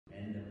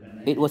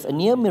It was a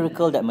near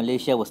miracle that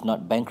Malaysia was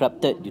not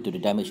bankrupted due to the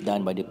damage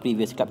done by the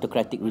previous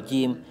kleptocratic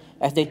regime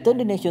as they turned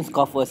the nation's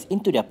coffers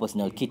into their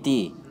personal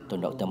kitty, Tun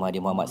Dr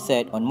Mahathir Mohamad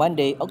said on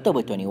Monday,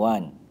 October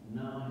 21.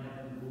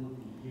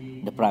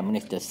 The Prime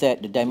Minister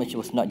said the damage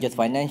was not just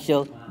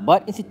financial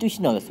but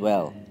institutional as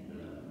well.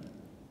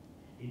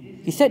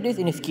 He said this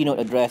in his keynote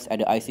address at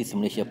the ISIS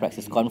Malaysia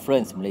Praxis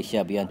Conference,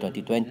 Malaysia Beyond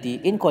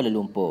 2020 in Kuala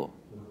Lumpur.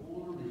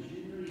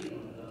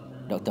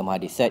 Dr.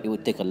 Mahathir said it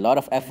would take a lot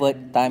of effort,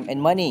 time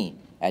and money,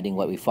 adding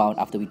what we found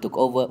after we took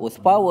over was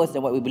far worse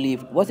than what we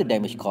believed was the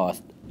damage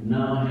caused.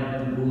 Now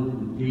have to go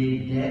to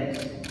pay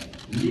debts,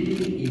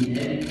 leaving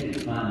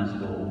inadequate funds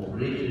for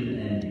operation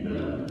and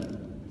development.